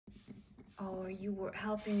Oh, you were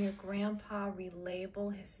helping your grandpa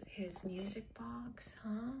relabel his music box,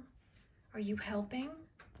 huh? Are you helping?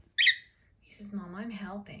 He says, Mom, I'm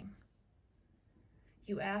helping.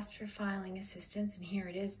 You asked for filing assistance, and here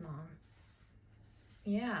it is, Mom.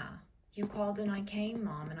 Yeah, you called and I came,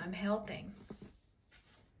 Mom, and I'm helping.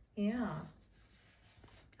 Yeah.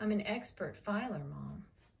 I'm an expert filer, Mom.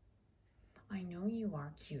 I know you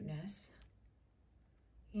are, cuteness.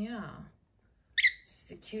 Yeah. This is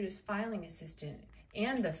the cutest filing assistant,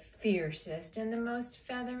 and the fiercest, and the most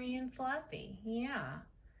feathery and fluffy. Yeah.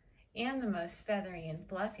 And the most feathery and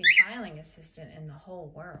fluffy filing assistant in the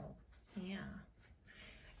whole world. Yeah.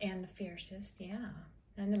 And the fiercest, yeah.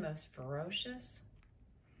 And the most ferocious.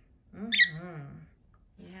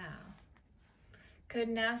 Yeah.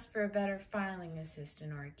 Couldn't ask for a better filing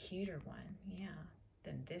assistant or a cuter one, yeah,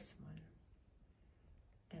 than this one.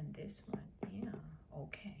 Yeah,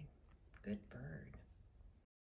 okay. Good bird.